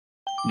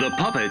The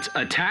puppet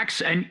attacks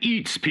and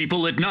eats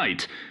people at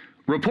night.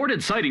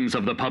 Reported sightings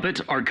of the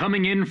puppet are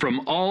coming in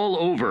from all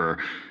over.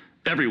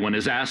 Everyone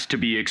is asked to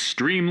be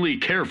extremely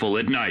careful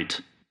at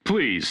night.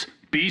 Please,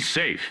 be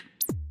safe.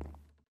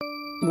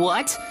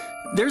 What?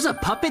 There's a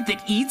puppet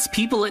that eats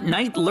people at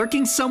night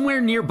lurking somewhere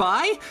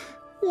nearby?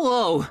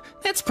 Whoa,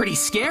 that's pretty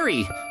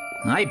scary.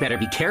 I better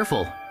be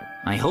careful.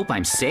 I hope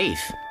I'm safe.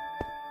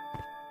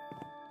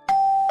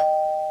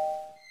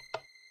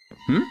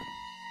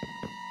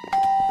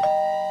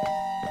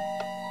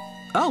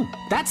 Oh,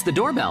 that's the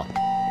doorbell.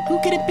 Who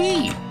could it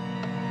be?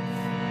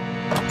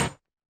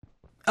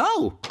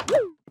 Oh!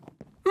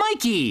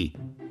 Mikey!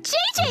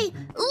 JJ,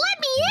 let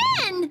me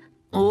in!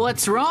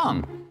 What's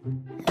wrong?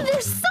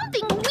 There's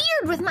something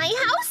weird with my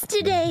house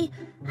today.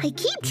 I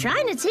keep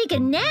trying to take a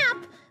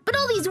nap, but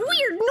all these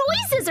weird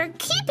noises are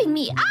keeping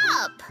me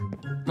up.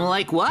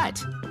 Like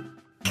what?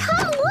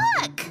 Come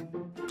look!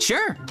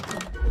 Sure.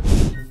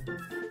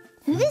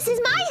 This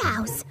is my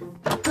house.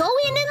 Go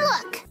in and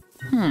look.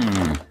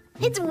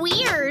 It's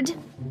weird.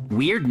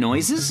 Weird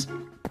noises?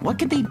 What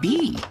could they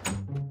be?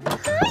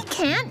 I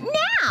can't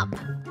nap.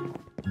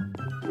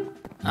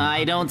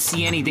 I don't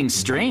see anything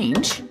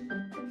strange.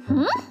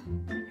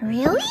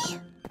 Really?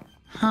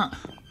 Huh.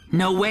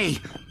 No way.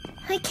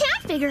 I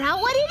can't figure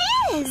out what it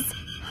is.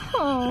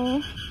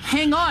 Oh.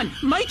 Hang on,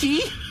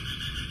 Mikey!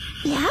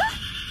 Yeah?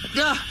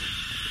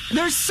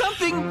 There's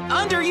something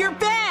under your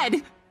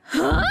bed!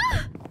 Huh?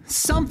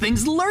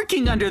 Something's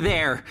lurking under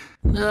there.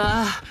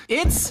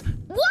 It's...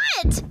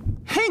 What?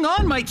 Hang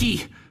on,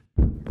 Mikey!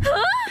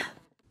 Huh?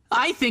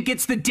 I think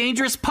it's the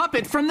dangerous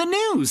puppet from the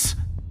news.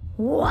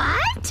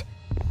 What?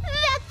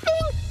 That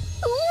thing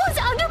was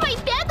under my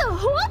bed the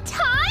whole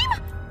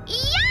time?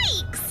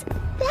 Yikes!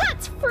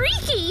 That's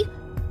freaky!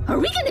 Are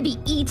we gonna be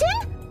eaten?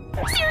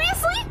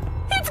 Seriously?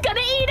 It's gonna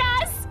eat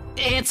us!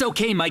 It's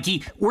okay,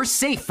 Mikey. We're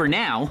safe for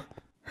now.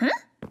 Huh?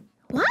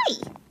 Why?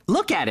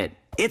 Look at it.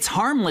 It's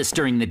harmless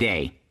during the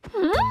day.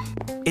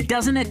 It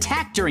doesn't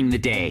attack during the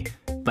day,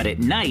 but at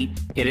night,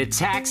 it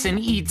attacks and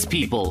eats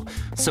people.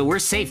 So we're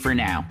safe for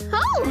now.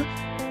 Oh!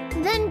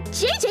 Then,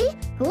 JJ,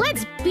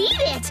 let's beat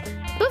it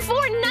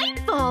before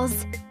night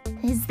falls.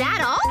 Is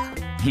that all?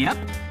 Yep.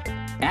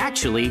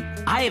 Actually,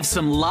 I have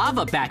some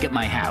lava back at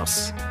my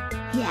house.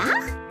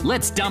 Yeah?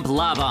 Let's dump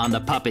lava on the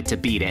puppet to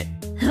beat it.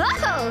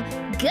 Oh,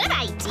 good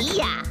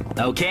idea.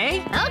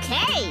 Okay?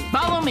 Okay.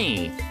 Follow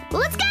me.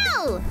 Let's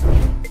go.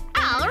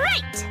 All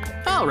right.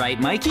 All right,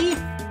 Mikey.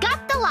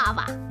 Got the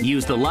lava.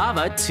 Use the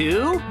lava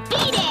to...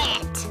 Beat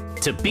it.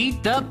 To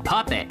beat the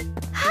puppet.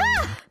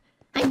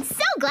 I'm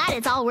so glad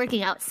it's all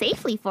working out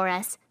safely for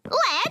us.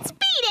 Let's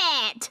beat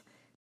it.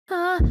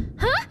 Huh?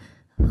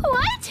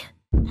 What?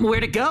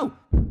 Where'd it go?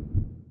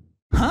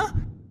 Huh?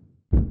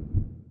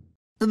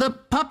 The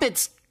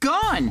puppet's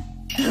gone.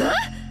 Huh?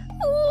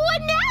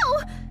 What now?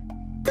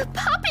 The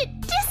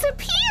puppet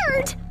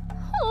disappeared.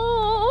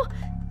 Oh,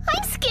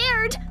 I'm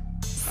scared.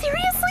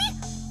 Seriously?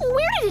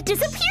 Where did it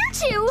disappear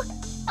to?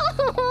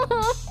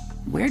 Oh.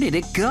 Where did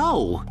it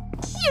go?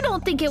 You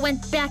don't think it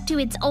went back to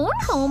its own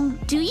home,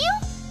 do you?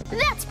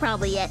 That's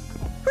probably it,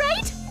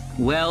 right?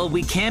 Well,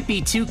 we can't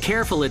be too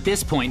careful at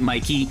this point,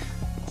 Mikey.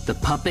 The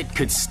puppet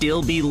could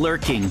still be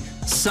lurking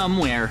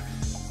somewhere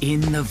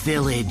in the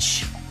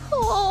village.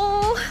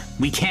 Oh.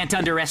 We can't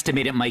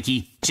underestimate it,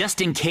 Mikey.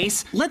 Just in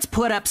case, let's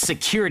put up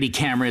security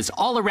cameras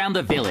all around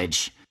the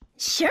village.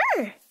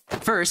 Sure.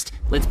 First,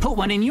 let's put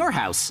one in your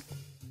house.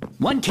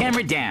 One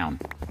camera down.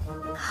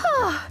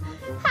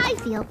 I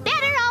feel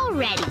better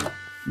already.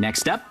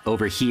 Next up,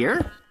 over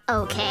here.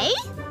 Okay.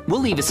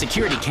 We'll leave a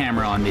security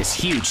camera on this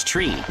huge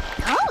tree.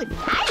 Oh,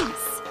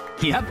 nice.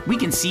 Yep, we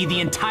can see the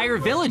entire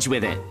village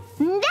with it.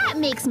 That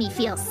makes me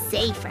feel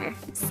safer.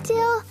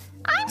 Still,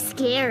 I'm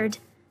scared.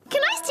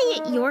 Can I stay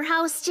at your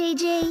house,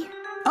 JJ?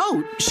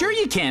 Oh, sure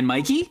you can,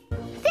 Mikey.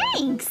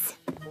 Thanks.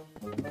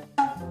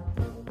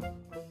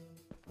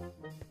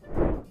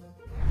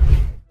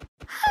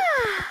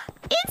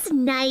 It's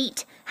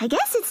night. I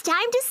guess it's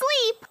time to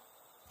sleep.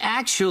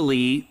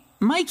 Actually,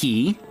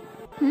 Mikey...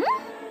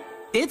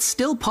 It's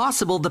still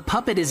possible the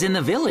puppet is in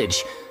the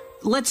village.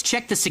 Let's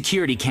check the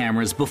security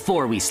cameras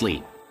before we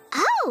sleep.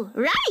 Oh,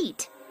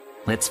 right.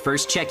 Let's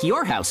first check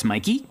your house,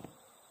 Mikey.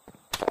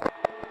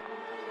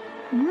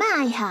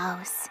 My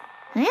house.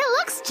 It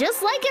looks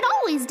just like it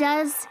always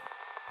does.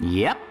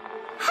 Yep.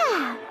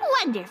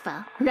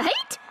 Wonderful,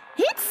 right?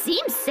 It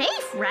seems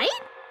safe, right?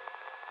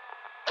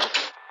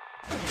 Huh?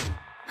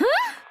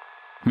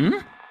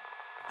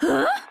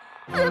 Huh?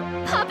 The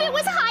puppet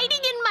was hiding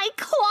in my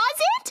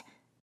closet?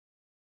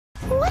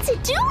 What's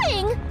it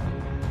doing?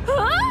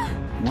 Huh?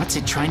 What's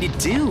it trying to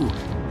do?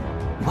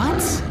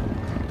 What?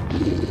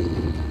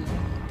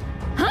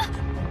 Huh?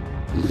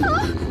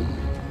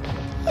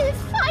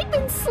 If I'd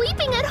been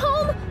sleeping at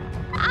home,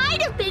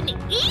 I'd have been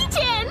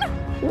eaten!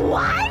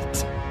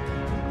 What?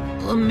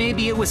 Well,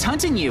 maybe it was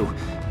hunting you.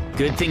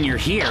 Good thing you're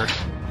here.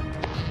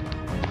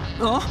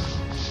 Oh!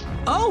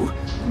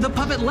 The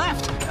puppet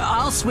left!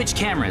 I'll switch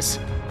cameras.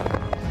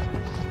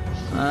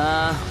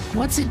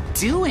 What's it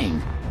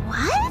doing?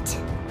 What?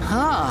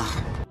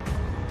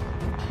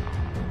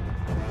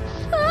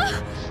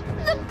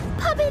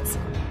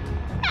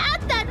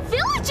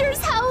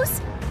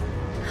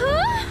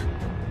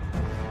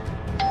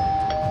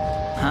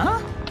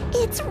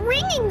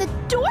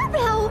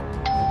 doorbell!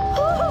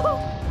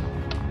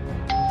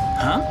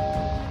 Huh?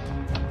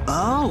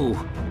 Oh,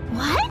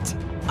 What?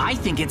 I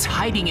think it's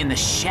hiding in the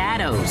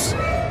shadows.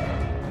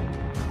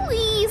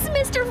 Please,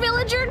 Mr.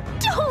 Villager,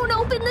 don't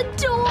open the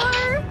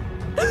door!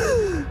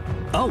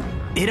 Oh,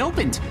 it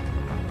opened.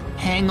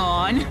 Hang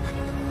on.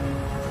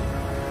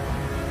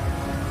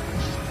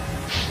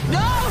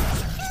 No!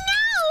 No!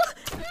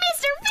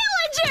 Mr.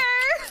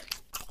 Villager!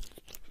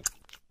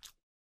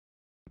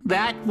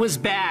 That was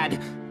bad.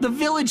 The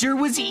villager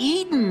was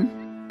eaten.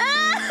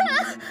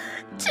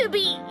 To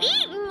be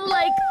eaten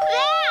like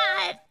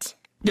that!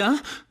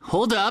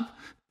 Hold up.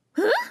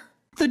 Huh?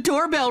 The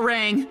doorbell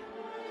rang.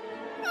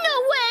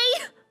 No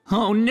way!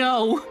 Oh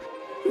no.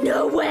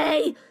 No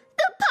way!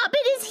 The puppet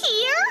is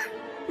here?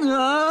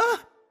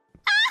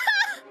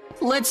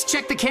 Let's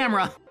check the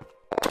camera.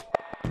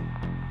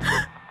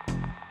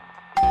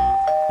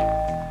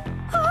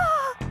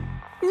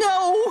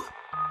 No!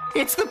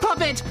 It's the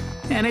puppet,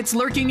 and it's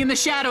lurking in the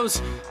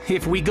shadows.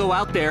 If we go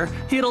out there,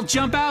 it'll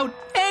jump out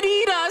and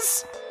eat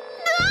us.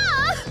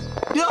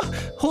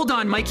 Hold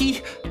on,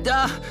 Mikey. It's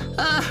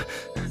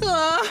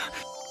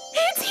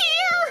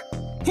here!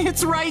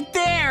 It's right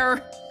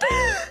there.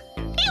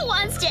 It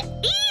wants to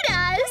eat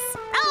us!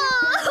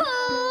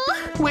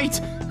 Oh!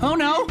 Wait. Oh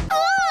no.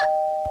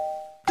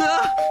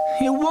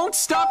 It won't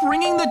stop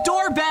ringing the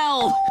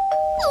doorbell.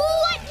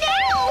 What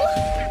now?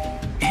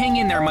 Hang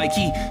in there,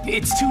 Mikey.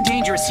 It's too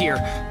dangerous here.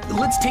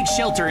 Let's take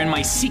shelter in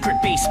my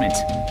secret basement.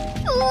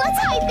 Let's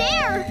hide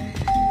there!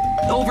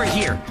 Over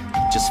here.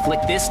 Just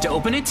flick this to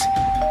open it.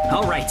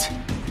 All right.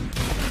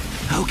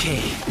 Okay.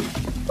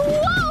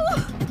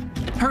 Whoa!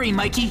 Hurry,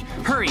 Mikey.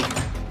 Hurry.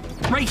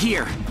 Right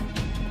here.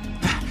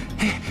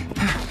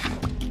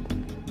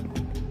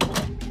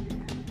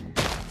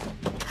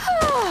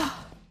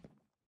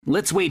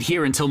 Let's wait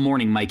here until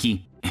morning,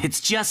 Mikey. It's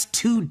just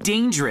too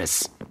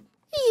dangerous.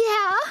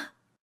 Yeah.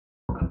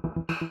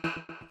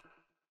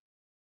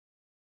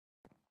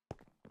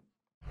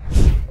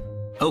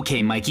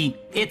 Okay, Mikey.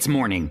 It's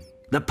morning.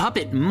 The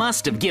puppet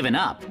must have given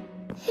up.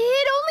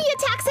 It only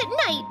attacks at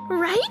night,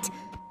 right?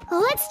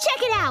 Let's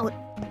check it out.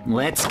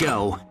 Let's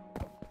go.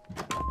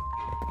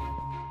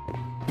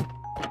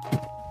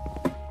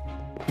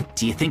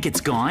 Do you think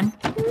it's gone?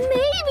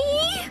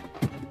 Maybe.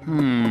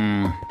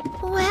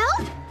 Well,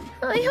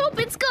 I hope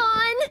it's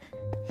gone.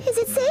 Is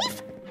it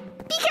safe?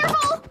 Be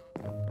careful.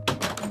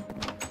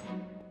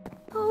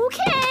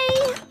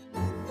 Okay.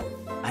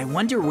 I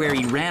wonder where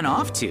he ran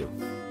off to.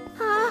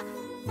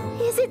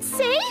 Is it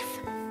safe?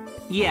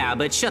 Yeah,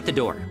 but shut the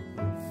door.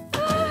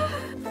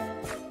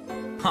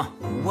 Huh,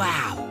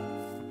 wow.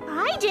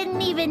 I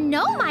didn't even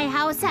know my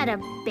house had a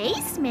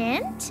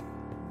basement.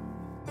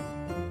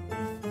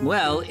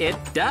 Well, it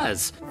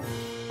does.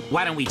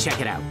 Why don't we check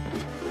it out?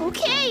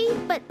 Okay,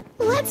 but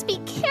let's be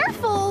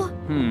careful.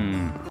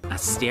 A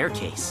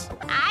staircase.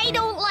 I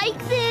don't like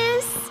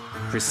this.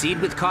 Proceed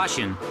with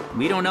caution.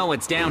 We don't know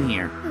what's down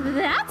here.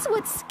 That's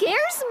what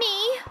scares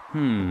me.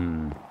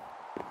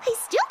 I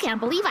still can't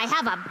believe I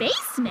have a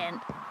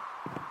basement.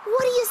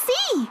 What do you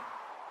see?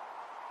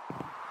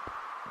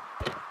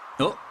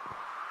 Oh.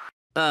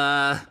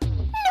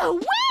 No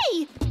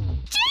way!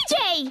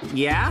 JJ!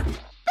 Yeah?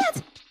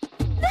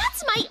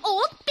 That's my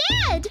old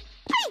bed!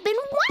 I've been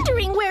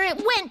wondering where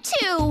it went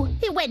to.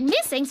 It went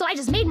missing, so I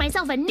just made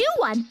myself a new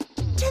one.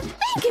 To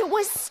think it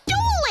was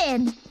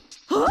stolen!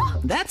 Huh?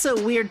 That's a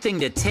weird thing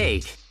to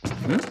take.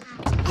 And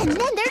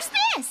then there's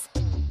this!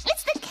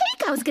 It's the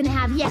cake I was gonna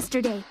have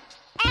yesterday.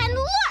 And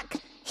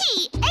look!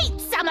 He ate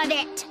some of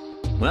it!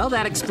 Well,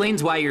 that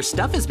explains why your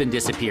stuff has been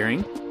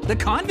disappearing. The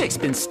convict's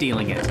been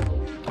stealing it.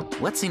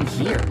 What's in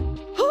here?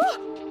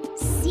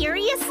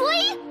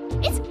 Seriously?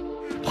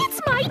 It's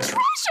my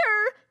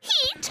treasure!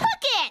 He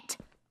took it!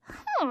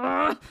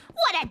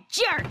 What a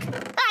jerk!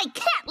 I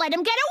can't let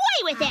him get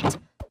away with it!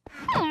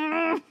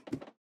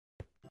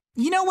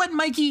 You know what,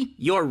 Mikey?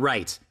 You're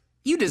right.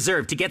 You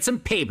deserve to get some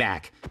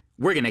payback.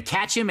 We're gonna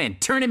catch him and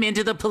turn him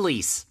into the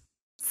police.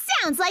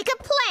 Sounds like a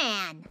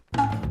plan!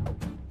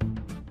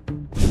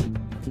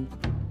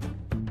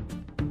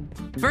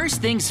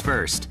 First things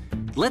first.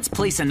 Let's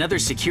place another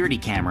security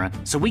camera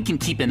so we can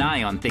keep an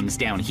eye on things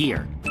down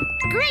here.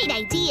 Great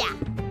idea!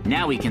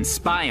 Now we can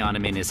spy on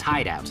him in his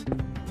hideout.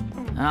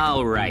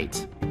 All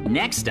right.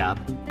 Next up,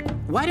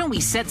 why don't we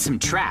set some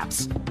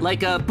traps,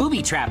 like a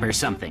booby trap or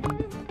something?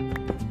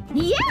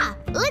 Yeah,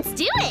 let's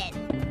do it!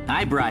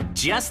 I brought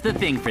just the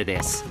thing for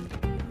this.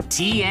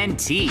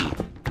 TNT.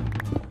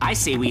 I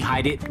say we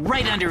hide it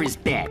right under his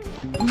bed.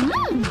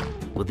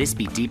 Will this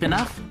be deep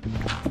enough?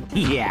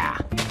 Yeah.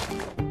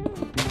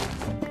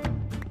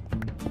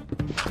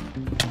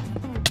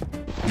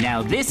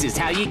 Now this is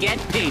how you get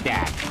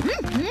payback.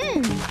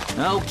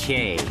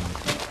 Okay.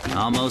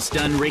 Almost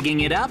done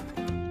rigging it up.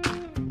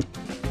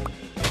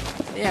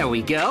 There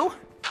we go.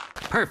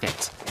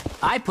 Perfect.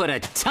 I put a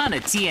ton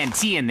of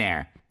TNT in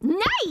there.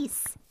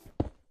 Nice!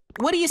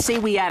 What do you say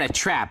we add a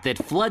trap that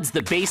floods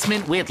the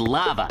basement with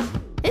lava?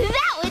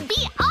 That would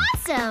be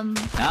awesome!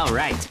 All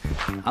right.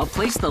 I'll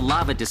place the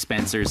lava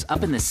dispensers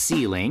up in the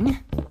ceiling.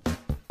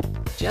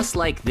 Just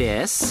like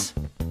this.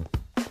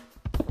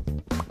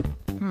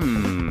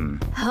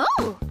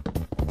 Oh!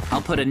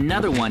 I'll put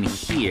another one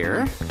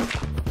here.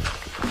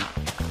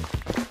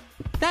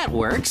 That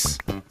works.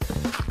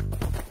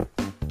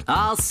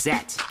 All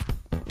set.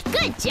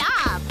 Good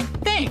job!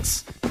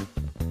 Thanks.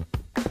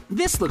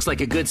 This looks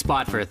like a good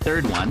spot for a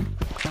third one.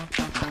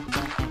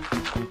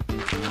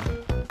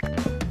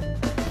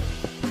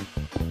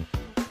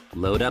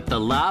 Load up the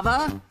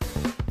lava.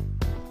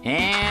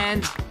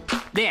 And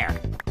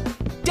there.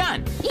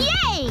 Done.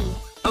 Yay!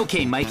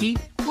 Okay, Mikey,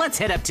 let's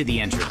head up to the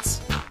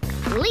entrance.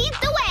 Lead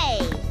the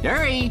way!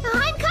 Hurry!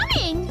 I'm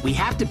coming! We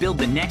have to build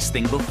the next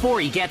thing before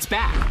he gets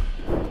back.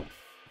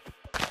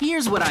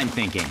 Here's what I'm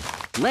thinking.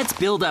 Let's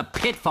build a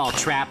pitfall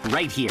trap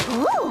right here.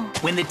 Ooh!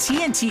 When the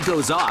TNT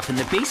goes off and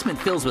the basement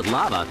fills with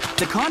lava,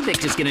 the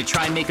convict is gonna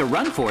try and make a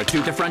run for it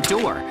through the front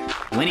door.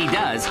 When he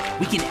does,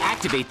 we can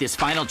activate this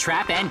final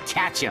trap and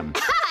catch him.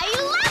 I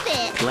love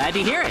it! Glad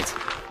to hear it.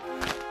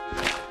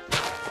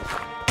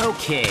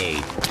 Okay,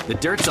 the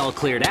dirt's all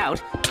cleared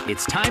out.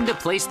 It's time to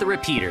place the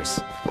repeaters.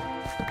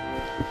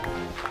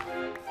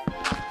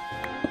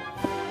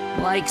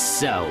 Like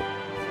so.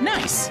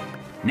 Nice.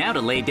 Now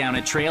to lay down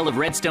a trail of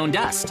redstone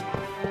dust.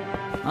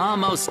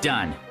 Almost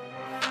done.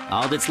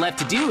 All that's left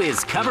to do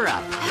is cover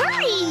up.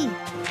 Hurry!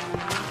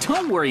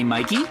 Don't worry,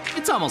 Mikey.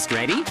 It's almost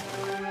ready.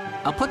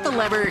 I'll put the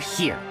lever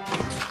here.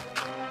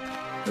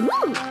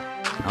 Ooh!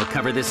 I'll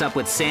cover this up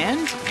with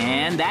sand,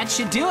 and that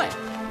should do it.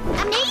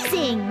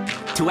 Amazing!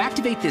 To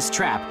activate this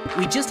trap,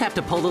 we just have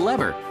to pull the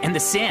lever, and the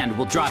sand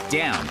will drop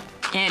down.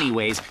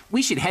 Anyways,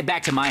 we should head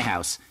back to my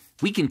house.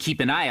 We can keep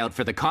an eye out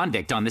for the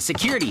convict on the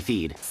security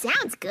feed.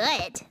 Sounds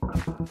good.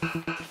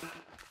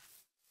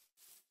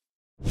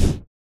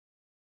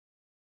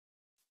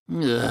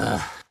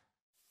 Ugh.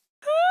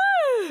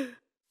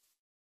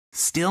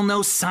 Still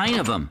no sign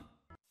of him.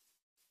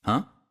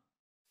 Huh?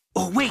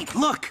 Oh, wait,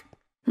 look!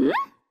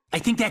 I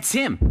think that's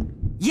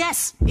him.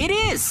 Yes, it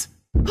is!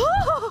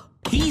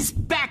 He's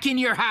back in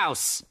your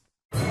house!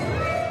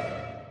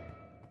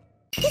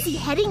 Is he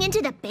heading into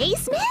the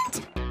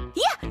basement?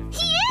 Yeah,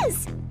 he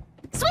is!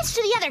 Switch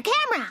to the other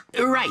camera.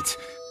 Right.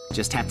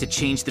 Just have to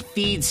change the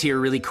feeds here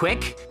really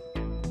quick.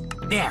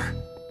 There.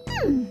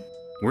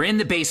 We're in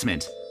the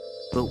basement.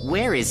 But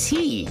where is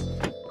he?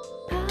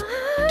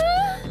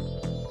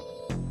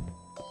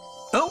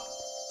 Oh!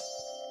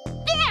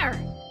 There!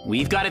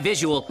 We've got a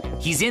visual.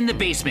 He's in the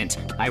basement.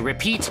 I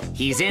repeat,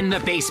 he's in the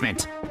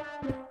basement.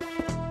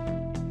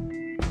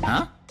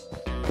 Huh?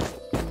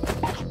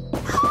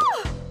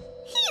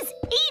 He's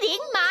eating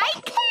my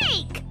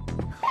cake!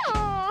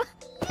 Oh,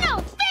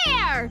 no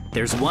fair!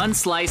 There's one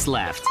slice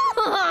left.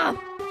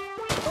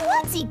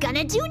 What's he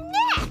gonna do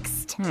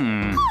next?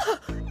 No!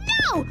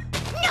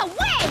 No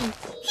way!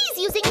 He's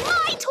using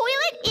my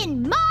toilet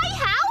in my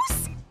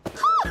house?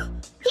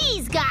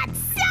 He's got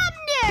some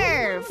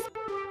nerve!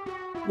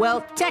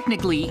 Well,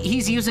 technically,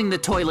 he's using the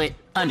toilet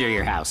under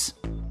your house.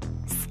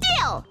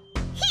 Still,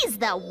 he's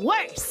the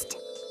worst!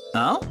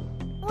 Oh?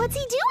 What's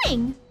he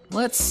doing?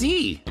 Let's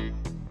see.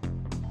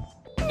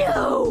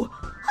 No!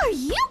 Are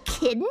you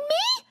kidding me?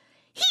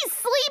 He's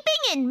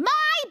sleeping in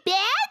my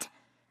bed?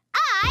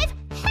 I've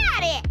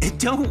had it!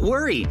 Don't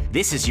worry.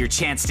 This is your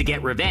chance to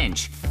get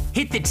revenge.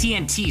 Hit the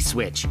TNT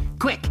switch.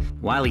 Quick,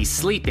 while he's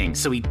sleeping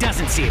so he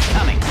doesn't see it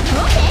coming.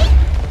 Okay.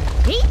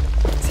 3,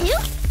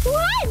 2,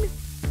 1.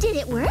 Did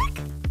it work?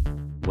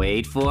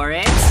 Wait for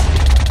it.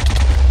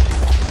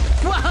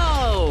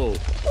 Whoa!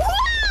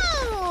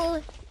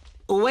 Whoa!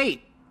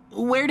 Wait,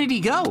 where did he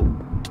go?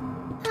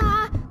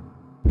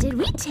 Did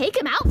we take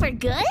him out for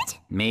good?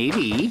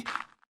 Maybe.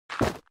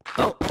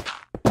 Oh,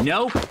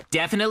 nope,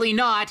 definitely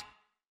not.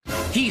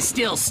 He's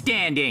still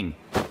standing.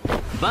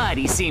 But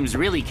he seems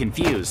really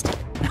confused.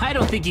 I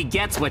don't think he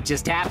gets what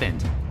just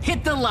happened.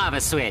 Hit the lava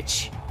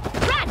switch.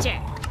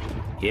 Roger!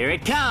 Here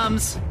it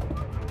comes.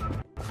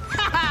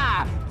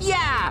 Ha-ha!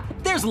 Yeah!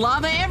 There's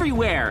lava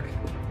everywhere!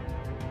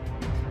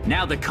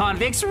 Now the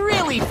convict's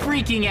really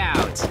freaking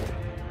out.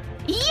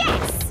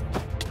 Yes!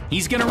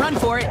 He's gonna run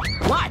for it.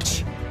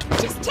 Watch!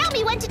 Just tell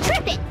me when to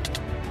trip it.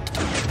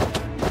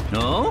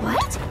 No?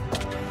 What?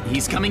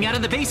 He's coming out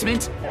of the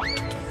basement.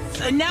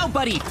 Now,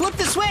 buddy, flip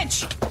the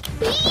switch!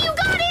 You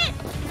got it!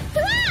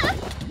 Ah!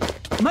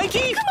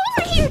 Mikey! Come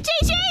over here,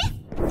 JJ!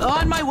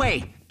 On my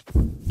way.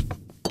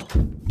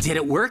 Did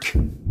it work?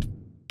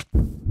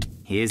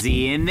 Is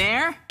he in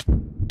there?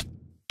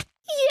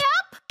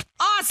 Yep!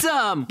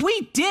 Awesome!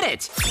 We did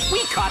it!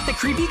 We caught the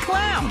creepy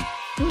clown!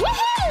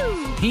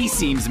 Woohoo! He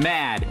seems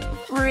mad.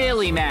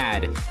 Really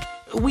mad.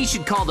 We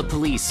should call the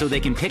police so they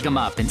can pick him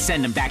up and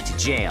send him back to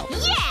jail.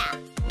 Yeah!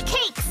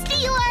 Cake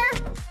stealer!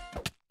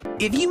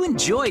 If you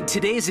enjoyed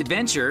today's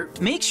adventure,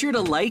 make sure to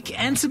like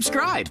and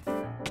subscribe.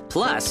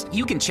 Plus,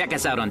 you can check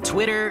us out on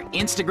Twitter,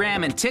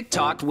 Instagram, and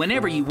TikTok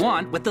whenever you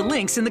want with the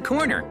links in the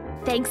corner.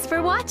 Thanks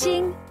for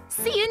watching.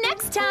 See you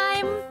next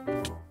time.